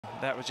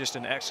That was just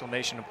an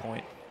exclamation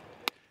point.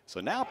 So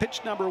now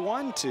pitch number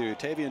 1 to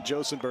Tavian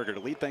Josenberger to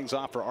lead things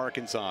off for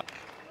Arkansas.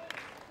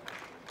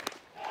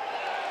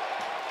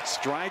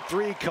 Strike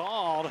 3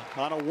 called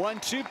on a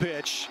 1-2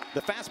 pitch.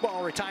 The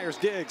fastball retires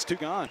Diggs, 2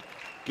 gone.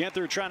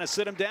 Ginther trying to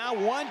sit him down.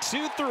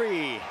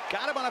 1-2-3.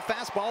 Got him on a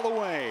fastball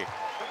away.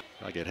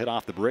 I get hit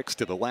off the bricks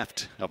to the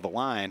left of the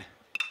line.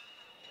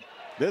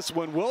 This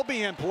one will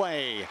be in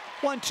play.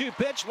 1-2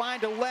 pitch, line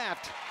to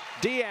left.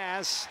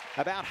 Diaz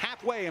about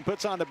halfway and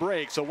puts on the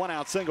brakes. So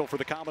 1-out single for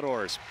the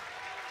Commodores.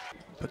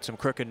 Put some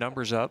crooked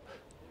numbers up.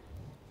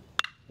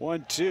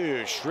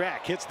 1-2.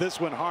 Schreck hits this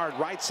one hard.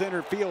 Right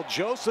center field.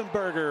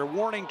 Josenberger,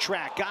 warning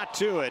track, got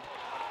to it.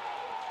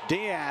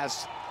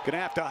 Diaz gonna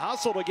have to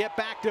hustle to get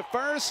back to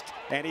first,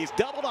 and he's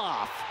doubled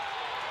off.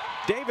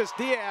 Davis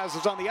Diaz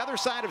is on the other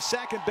side of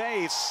second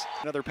base.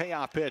 Another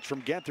payoff pitch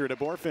from Ginther to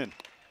Borfin.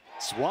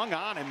 Swung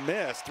on and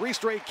missed. 3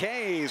 straight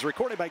Ks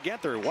recorded by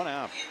Ginther. 1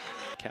 out.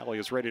 Kelly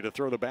is ready to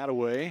throw the bat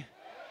away.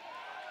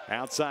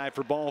 Outside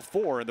for ball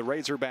 4, and the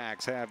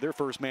Razorbacks have their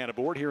first man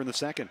aboard here in the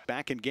second.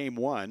 Back in game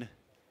 1.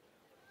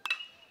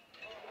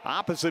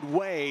 Opposite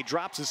way,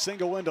 drops a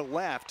single into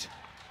left.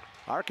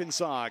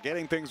 Arkansas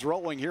getting things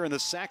rolling here in the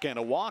second.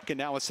 A walk and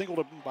now a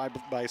single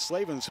by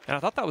Slavens. And I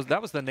thought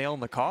that was the nail in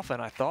the coffin,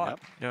 I thought,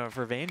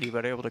 for Vandy,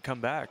 but able to come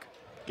back.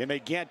 Can they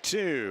get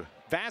 2?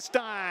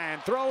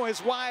 Vastine, throw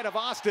is wide of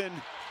Austin.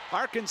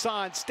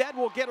 Arkansas instead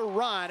will get a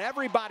run.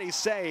 Everybody's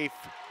safe.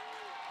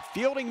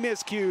 Fielding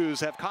miscues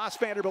have cost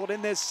Vanderbilt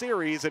in this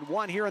series, and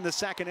 1 here in the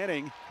second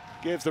inning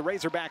gives the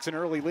Razorbacks an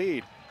early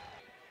lead.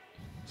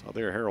 So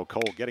there, Harold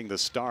Cole getting the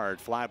start.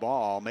 Fly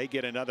ball, may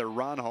get another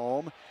run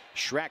home.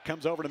 Schreck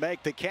comes over to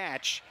make the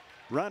catch.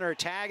 Runner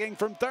tagging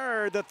from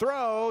third. The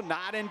throw,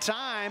 not in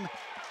time.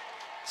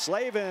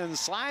 Slavens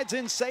slides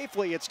in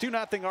safely. It's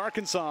 2-0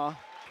 Arkansas.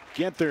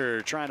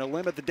 Ginther trying to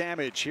limit the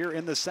damage here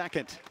in the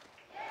second.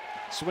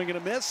 Swing and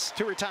a miss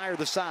to retire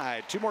the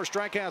side. 2 more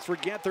strikeouts for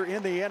Ginther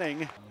in the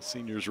inning.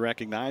 Seniors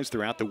recognized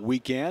throughout the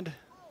weekend.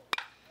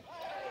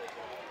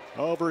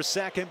 Over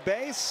second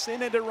base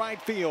and into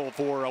right field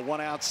for a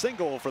 1-out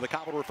single for the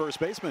Commodore first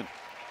baseman.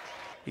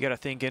 You got to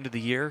think into the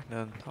year.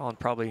 Holland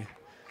probably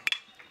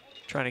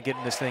trying to get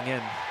this thing in.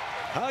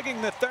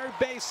 Hugging the third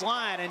base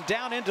line and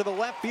down into the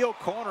left field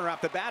corner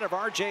off the bat of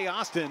R.J.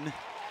 Austin.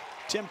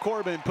 Tim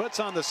Corbin puts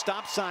on the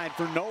stop sign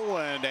for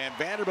Noland, and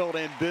Vanderbilt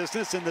in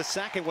business in the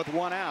second with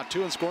 1 out.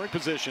 2 in scoring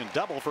position.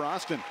 Double for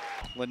Austin.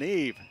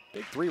 Leneve,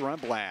 big 3-run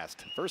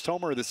blast. First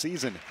homer of the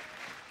season.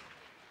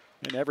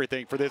 And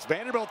everything for this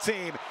Vanderbilt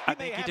team. I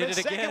think he did it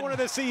again. Second one of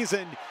the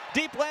season.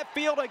 Deep left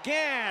field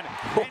again.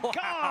 And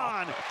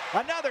gone.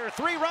 Another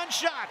 3-run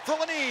shot for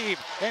Leneve.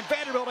 And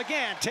Vanderbilt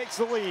again takes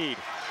the lead.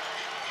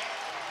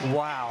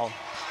 Wow.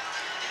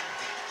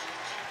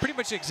 Pretty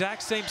much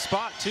exact same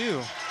spot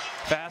too.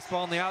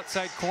 Fastball in the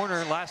outside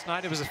corner. Last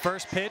night it was the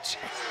first pitch.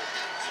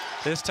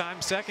 This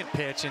time second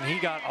pitch, and he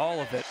got all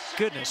of it.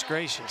 Goodness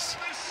gracious.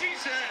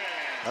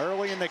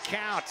 Early in the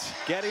count,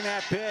 getting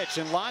that pitch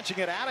and launching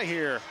it out of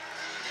here.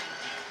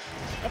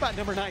 How about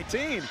number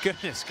 19?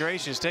 Goodness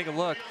gracious, take a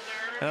look.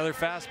 Another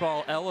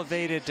fastball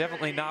elevated,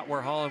 definitely not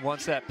where Holland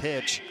wants that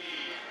pitch.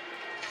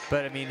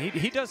 But I mean,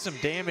 he does some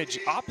damage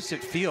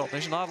opposite field.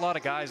 There's not a lot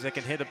of guys that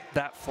can hit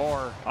that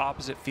far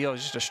opposite field.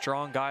 He's just a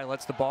strong guy,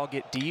 lets the ball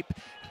get deep,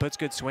 puts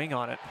good swing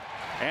on it.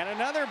 And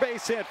another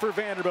base hit for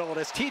Vanderbilt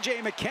as TJ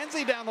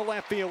McKenzie down the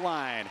left field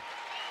line.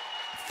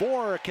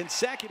 4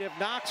 consecutive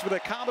knocks for the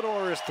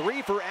Commodores,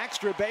 3 for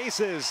extra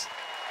bases.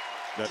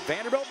 The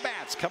Vanderbilt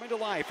bats coming to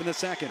life in the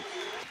second.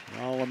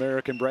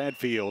 All-American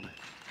Bradfield.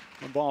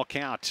 1-ball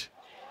count.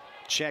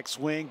 Check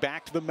swing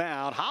back to the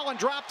mound. Holland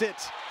dropped it.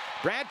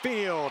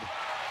 Bradfield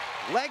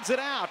legs it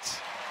out.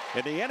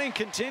 And the inning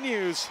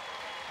continues.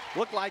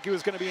 Looked like it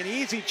was going to be an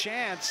easy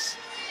chance.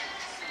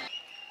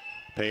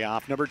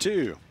 Payoff number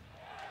 2.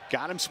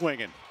 Got him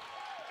swinging.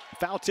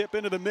 Foul tip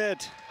into the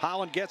mid.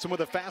 Holland gets him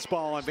with a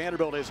fastball, and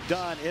Vanderbilt is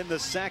done in the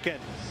second.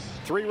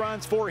 3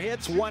 runs, 4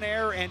 hits, 1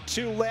 error, and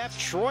 2 left.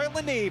 Troy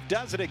Leneve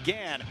does it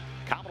again.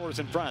 Commodores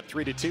in front,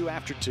 3-2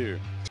 after 2.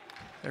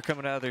 They're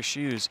coming out of their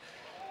shoes.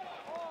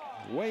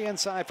 Way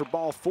inside for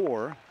ball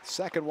 4.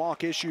 Second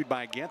walk issued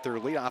by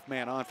Ginther. Leadoff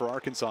man on for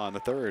Arkansas in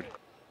the third.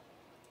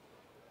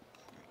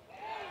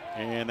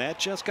 And that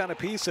just got a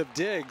piece of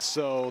Diggs,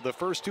 so the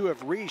first 2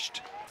 have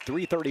reached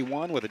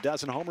 331 with a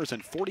dozen homers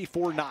and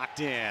 44 knocked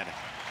in.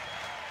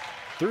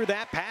 Threw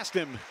that past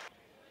him.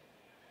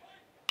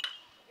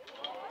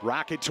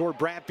 Rocket toward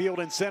Bradfield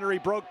in center. He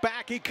broke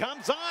back. He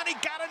comes on. He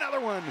got another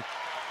one.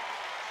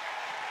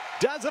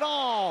 Does it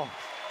all.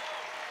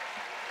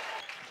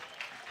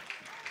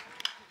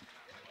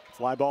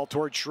 Fly ball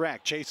toward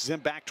Schreck. Chases him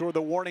back toward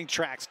the warning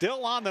track.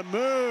 Still on the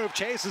move.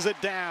 Chases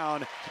it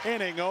down.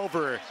 Inning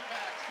over.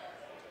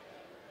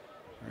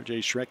 R.J.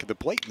 Schreck at the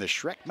plate, and the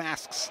Schreck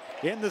masks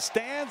in the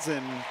stands,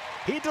 and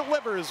he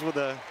delivers with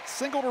a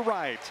single to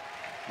right.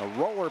 A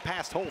roller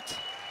past Holt.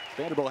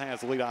 Vanderbilt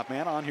has the leadoff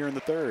man on here in the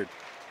third.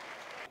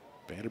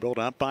 Vanderbilt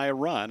up by a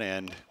run,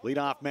 and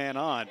leadoff man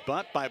on.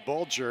 Bunt by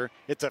Bulger.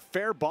 It's a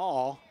fair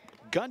ball.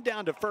 Gunned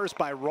down to first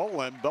by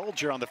Roland.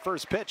 Bolger on the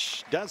first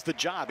pitch does the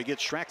job. He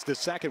gets Schreck's to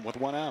second with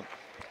one out.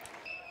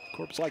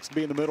 Corpus likes to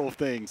be in the middle of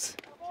things.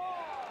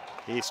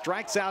 He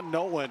strikes out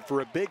Nolan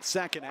for a big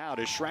second out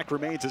as Schreck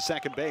remains at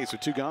second base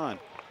with two gone.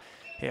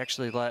 He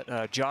actually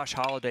let Josh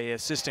Holliday,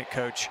 assistant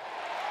coach,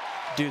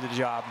 do the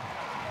job.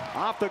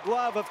 Off the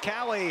glove of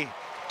Cali.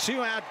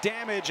 2-out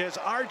damage as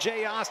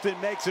R.J. Austin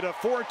makes it a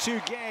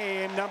 4-2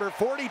 game. Number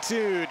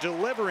 42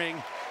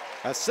 delivering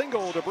a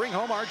single to bring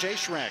home R.J.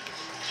 Schreck.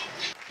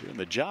 Doing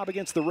the job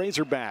against the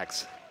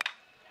Razorbacks.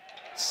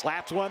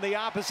 Slaps one the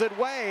opposite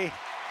way.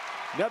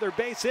 Another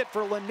base hit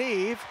for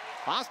Leneve.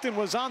 Austin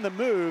was on the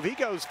move. He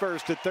goes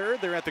first to third.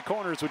 They're at the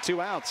corners with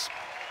 2 outs.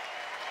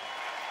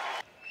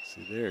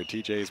 See there,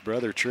 TJ's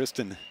brother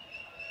Tristan,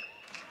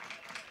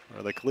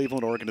 or the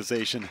Cleveland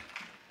organization.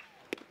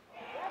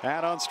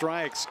 Out on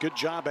strikes. Good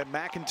job at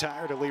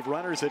McIntyre to leave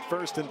runners at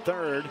first and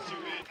third.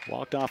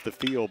 Walked off the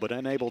field, but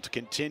unable to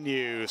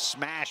continue.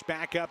 Smash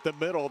back up the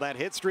middle. That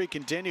hit streak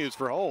continues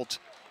for Holt.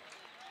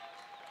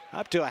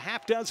 Up to a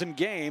half dozen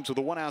games with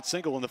a 1-out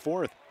single in the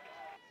fourth.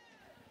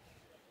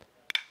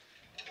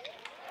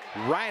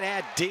 Right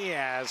at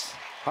Diaz.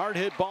 Hard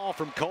hit ball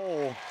from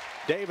Cole.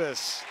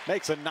 Davis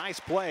makes a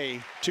nice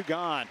play. 2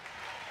 gone.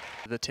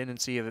 The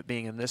tendency of it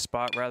being in this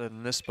spot rather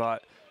than this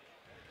spot.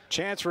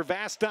 Chance for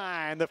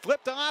Vastine. The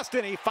flip to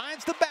Austin. He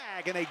finds the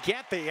bag and they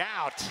get the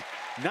out.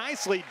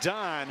 Nicely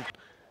done.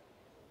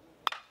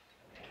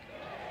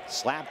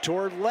 Slap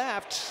toward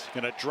left.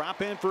 Gonna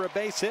drop in for a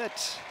base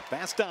hit.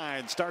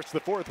 Vastine starts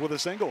the fourth with a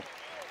single.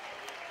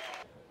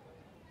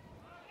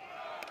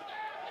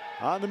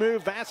 On the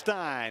move,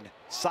 Vastine.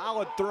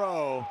 Solid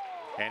throw.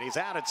 And he's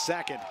out at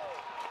second.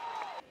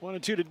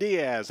 1-2 to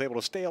Diaz. Able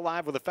to stay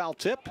alive with a foul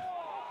tip.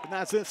 And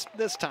that's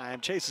this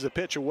time. Chases a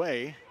pitch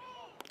away.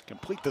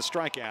 Complete the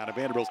strikeout, and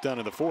Vanderbilt's done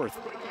in the fourth.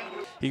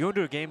 You go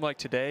into a game like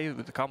today,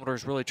 with the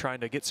Commodores really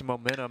trying to get some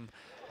momentum.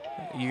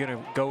 You're going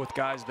to go with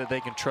guys that they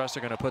can trust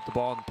are going to put the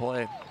ball in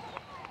play.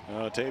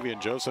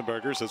 Tavian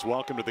Josenberger says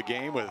welcome to the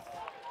game with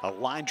a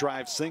line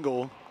drive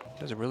single.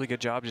 Does a really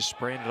good job just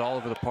spraying it all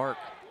over the park.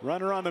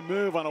 Runner on the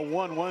move on a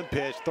 1-1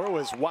 pitch. Throw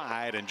is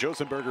wide, and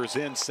Josenberger's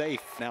in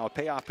safe. Now a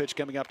payoff pitch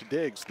coming up to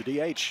Diggs, the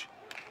DH.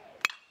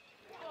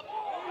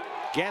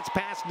 Gets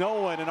past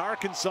Nolan, and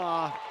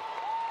Arkansas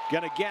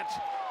going to get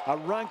a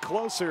run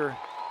closer.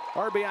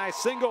 RBI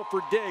single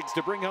for Diggs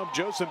to bring home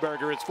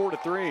Josenberger. It's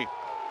 4-3.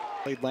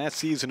 Played last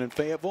season in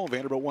Fayetteville.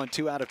 Vanderbilt won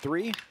 2 out of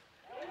 3.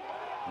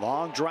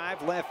 Long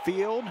drive left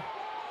field.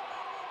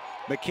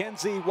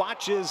 McKenzie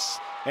watches,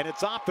 and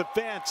it's off the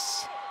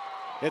fence.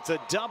 It's a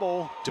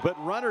double to put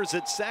runners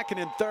at second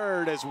and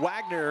third as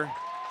Wagner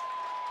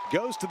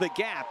goes to the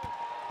gap.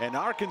 And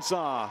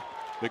Arkansas,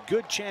 a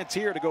good chance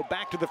here to go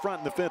back to the front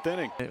in the 5th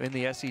inning. In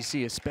the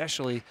SEC,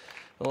 especially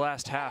the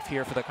last half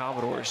here for the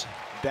Commodores.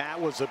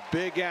 That was a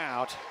big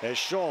out as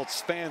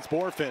Schultz fans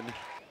Borfin.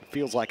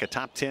 Feels like a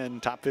top 10,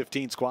 top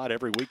 15 squad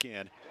every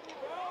weekend.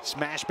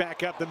 Smash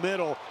back up the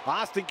middle.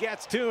 Austin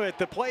gets to it.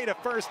 The play to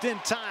first in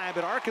time,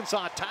 but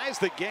Arkansas ties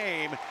the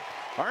game.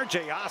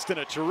 R.J. Austin,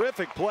 a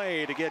terrific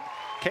play to get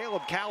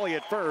Caleb Cowley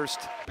at first.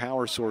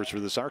 Power source for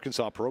this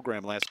Arkansas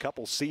program last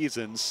couple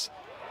seasons.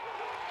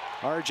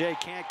 R.J.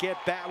 can't get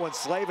that one.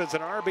 Slavin's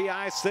an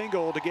RBI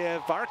single to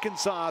give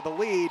Arkansas the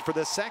lead for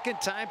the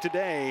second time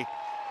today.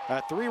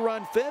 A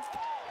 3-run 5th.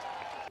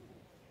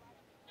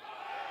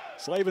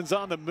 Slavin's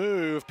on the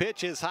move.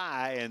 Pitch is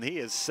high, and he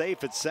is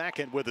safe at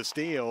second with a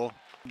steal.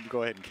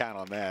 Go ahead and count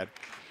on that.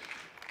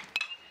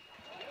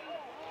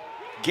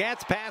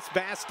 Gets past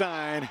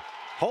Vastine.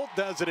 Holt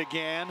does it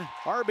again.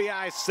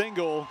 RBI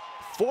single.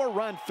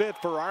 4-run 5th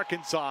for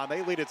Arkansas.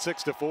 They lead it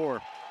 6-4.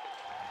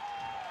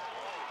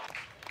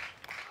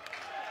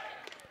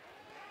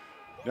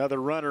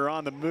 Another runner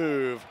on the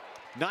move.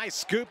 Nice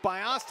scoop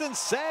by Austin.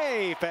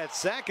 Safe at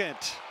second.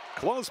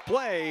 Close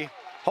play.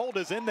 Holt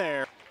is in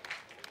there.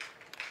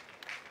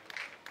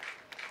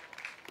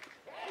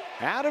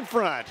 Out in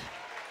front.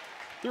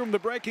 Threw him the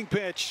breaking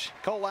pitch.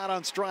 Cole out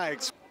on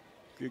strikes.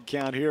 Good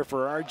count here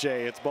for RJ.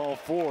 It's ball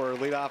 4.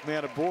 Leadoff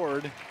man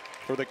aboard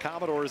for the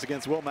Commodores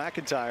against Will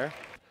McIntyre.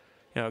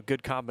 You know, a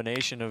good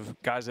combination of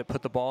guys that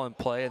put the ball in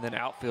play and then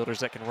outfielders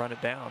that can run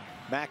it down.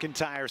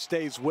 McIntyre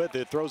stays with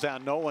it, throws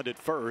out Noland at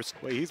first.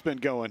 Well, he's been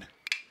going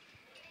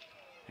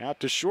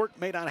out to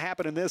short. May not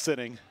happen in this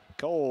inning.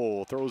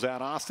 Cole throws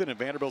out Austin, and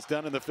Vanderbilt's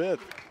done in the 5th.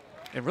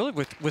 And really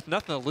with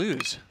nothing to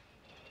lose.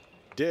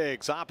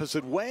 Diggs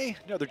opposite way.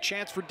 Another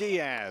chance for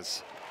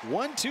Diaz.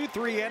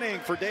 1-2-3 inning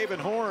for David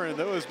Horn.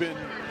 Though has been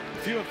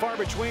few and far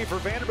between for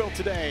Vanderbilt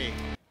today.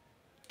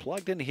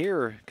 Plugged in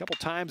here a couple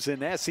times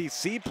in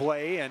SEC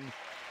play and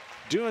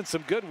doing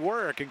some good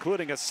work,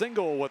 including a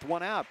single with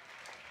 1 out.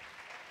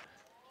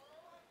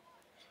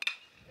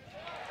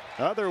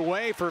 Other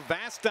way for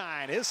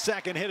Vastine, his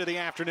second hit of the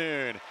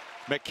afternoon.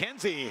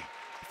 McKenzie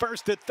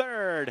first at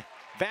third.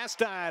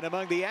 Vastine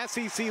among the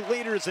SEC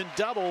leaders in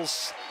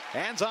doubles.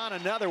 Hands on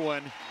another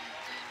one.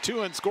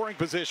 2 in scoring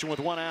position with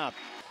 1 out.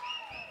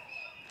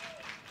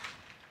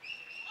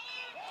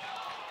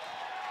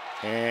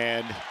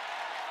 And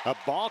A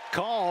balk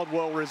called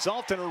will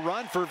result in a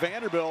run for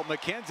Vanderbilt.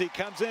 McKenzie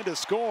comes in to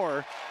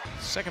score.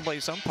 Second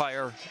base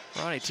umpire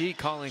Ronnie T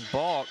calling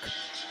balk.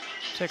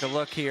 Take a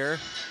look here.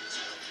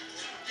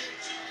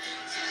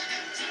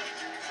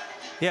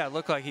 Yeah, it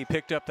looked like he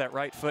picked up that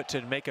right foot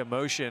to make a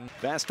motion.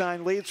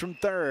 Vastine leads from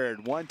third.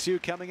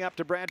 1-2 coming up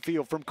to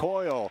Bradfield from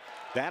Coyle.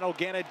 That'll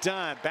get it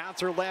done.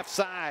 Bouncer left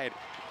side.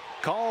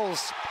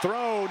 Calls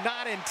throw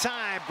not in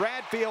time.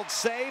 Bradfield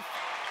safe.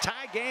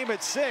 Tie game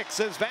at 6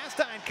 as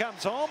Vastine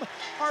comes home.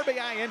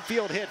 RBI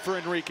infield hit for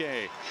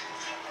Enrique.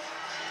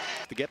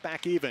 To get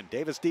back even,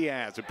 Davis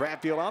Diaz with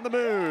Bradfield on the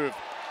move.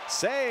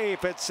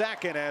 Safe at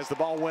second as the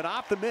ball went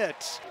off the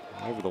mitt.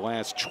 Over the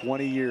last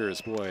 20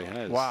 years, boy,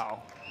 that is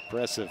wow,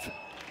 impressive.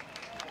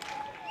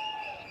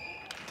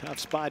 Tough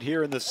spot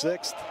here in the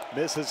 6th.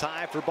 Misses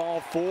high for ball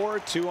 4.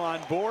 2 on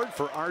board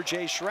for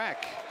RJ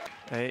Schreck.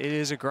 It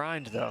is a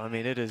grind, though. I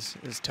mean, it is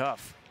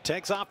tough.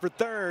 Takes off for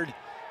third.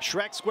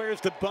 Schreck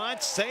squares the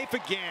bunt, safe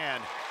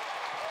again.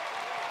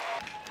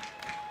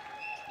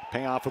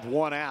 Payoff with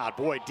 1 out.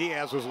 Boy,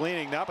 Diaz was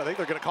leaning up. I think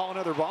they're going to call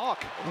another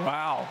balk.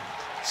 Wow.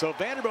 So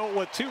Vanderbilt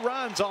with 2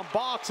 runs on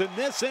balks in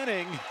this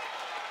inning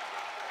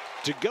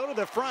to go to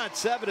the front,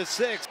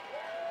 7-6.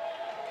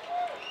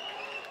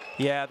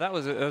 Yeah, that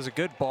was a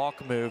good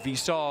balk move. You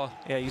saw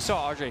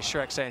RJ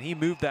Schreck saying he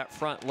moved that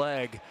front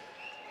leg.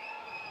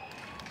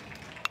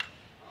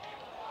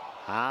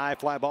 High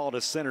fly ball to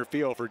center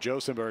field for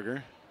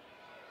Josenberger.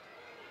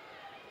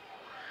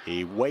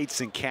 He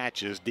waits and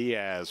catches.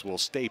 Diaz will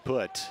stay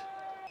put.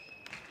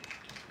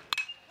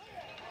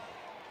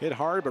 Hit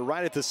hard, but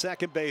right at the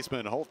second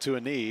baseman. Holt to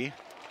a knee.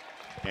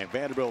 And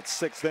Vanderbilt's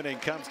 6th inning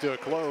comes to a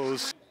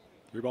close.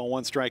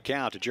 3-1 strike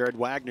count to Jared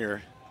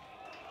Wagner.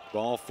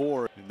 Ball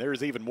 4. And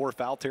there's even more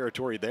foul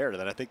territory there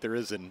than I think there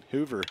is in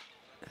Hoover.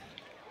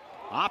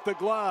 Off the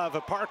glove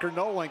of Parker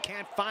Nolan.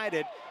 Can't find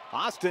it.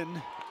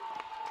 Austin.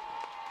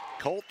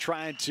 Colt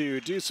trying to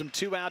do some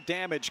 2-out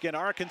damage. Get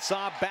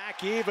Arkansas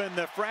back even.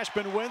 The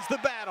freshman wins the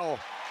battle.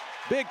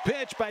 Big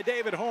pitch by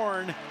David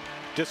Horn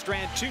to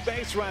strand 2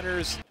 base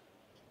runners.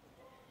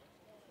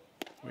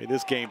 The way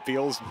this game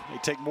feels, they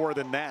take more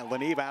than that.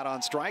 Leneve out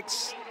on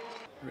strikes.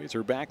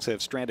 Razorbacks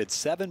have stranded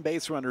 7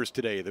 base runners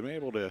today. They've been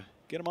able to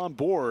get them on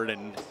board,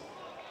 and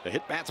the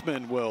hit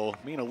batsman will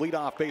mean a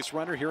leadoff base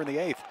runner here in the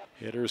 8th.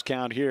 Hitters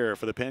count here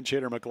for the pinch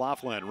hitter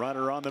McLaughlin.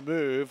 Runner on the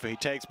move. He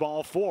takes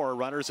ball 4.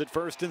 Runners at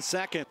first and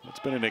second. It's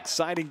been an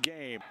exciting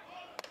game.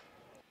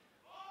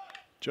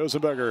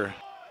 Josenberger.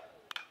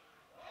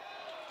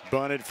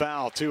 Bunted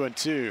foul,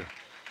 2-2.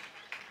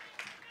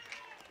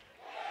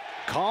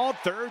 Called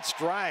third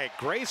strike.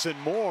 Grayson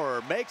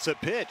Moore makes a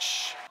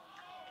pitch.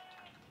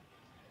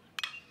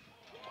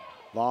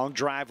 Long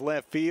drive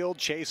left field.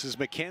 Chases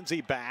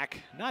McKenzie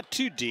back. Not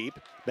too deep.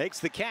 Makes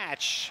the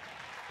catch.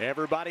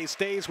 Everybody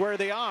stays where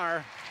they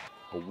are.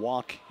 A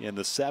walk in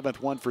the 7th,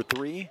 1 for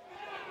 3.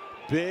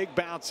 Big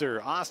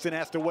bouncer. Austin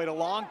has to wait a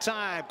long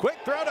time. Quick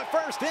throw to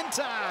first in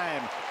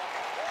time.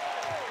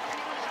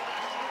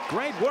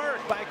 Great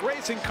work by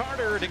Grayson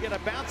Carter to get a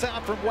bounce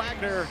out from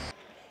Wagner.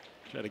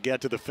 Try to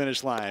get to the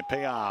finish line.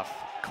 Payoff.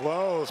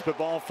 Close, but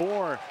ball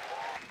 4.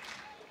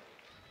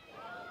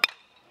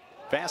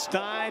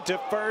 Vastine to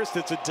first.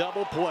 It's a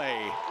double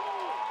play.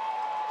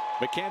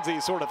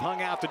 McKenzie sort of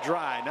hung out to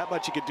dry. Not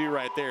much he could do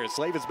right there.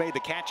 Slavens made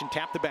the catch and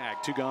tapped the bag.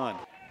 2 gone.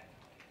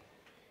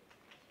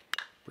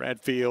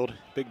 Bradfield,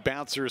 big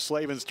bouncer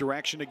Slavens'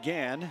 direction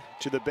again.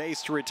 To the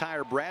base to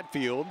retire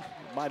Bradfield.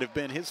 Might have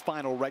been his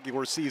final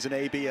regular season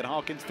AB at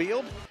Hawkins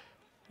Field.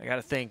 I got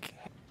to think.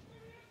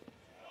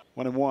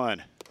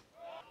 1-1.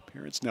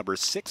 Appearance number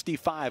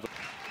 65.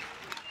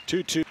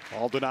 2-2.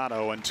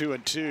 Maldonado and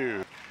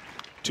 2-2.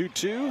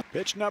 2-2.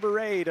 Pitch number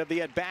 8 of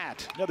the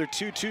at-bat. Another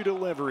 2-2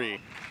 delivery.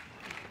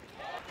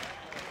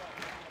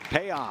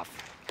 Payoff.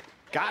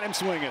 Got him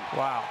swinging.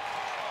 Wow.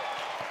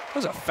 It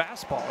was a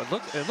fastball.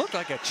 It looked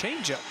like a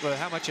changeup with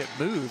how much it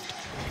moved.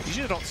 You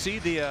usually don't see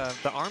the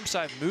arm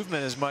side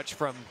movement as much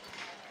from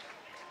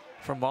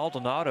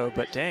Maldonado,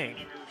 but dang,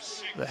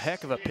 the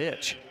heck of a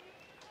pitch.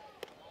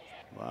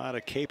 A lot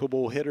of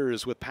capable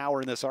hitters with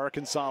power in this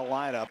Arkansas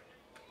lineup.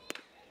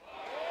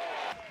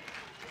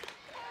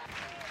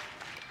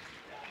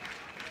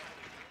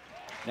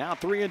 Now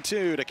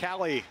 3-2 to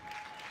Cali.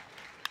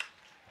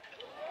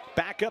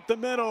 Back up the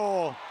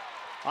middle.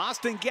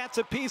 Austin gets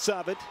a piece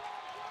of it.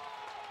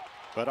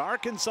 But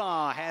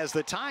Arkansas has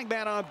the tying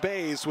man on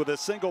base with a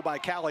single by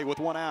Cali with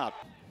 1 out.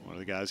 One of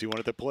the guys you want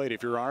at the plate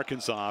if you're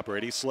Arkansas,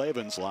 Brady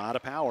Slavens, a lot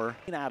of power.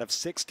 Out of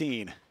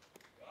 16.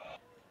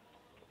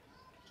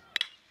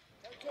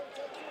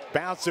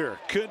 Bouncer,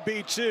 could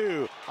be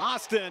 2.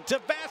 Austin to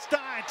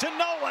Vastine to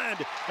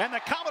Noland. And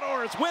the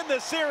Commodores win the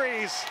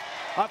series.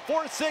 A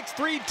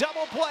 4-6-3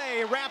 double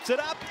play wraps it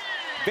up.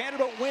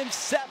 Vanderbilt wins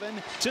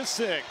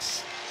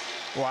 7-6.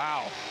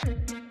 Wow.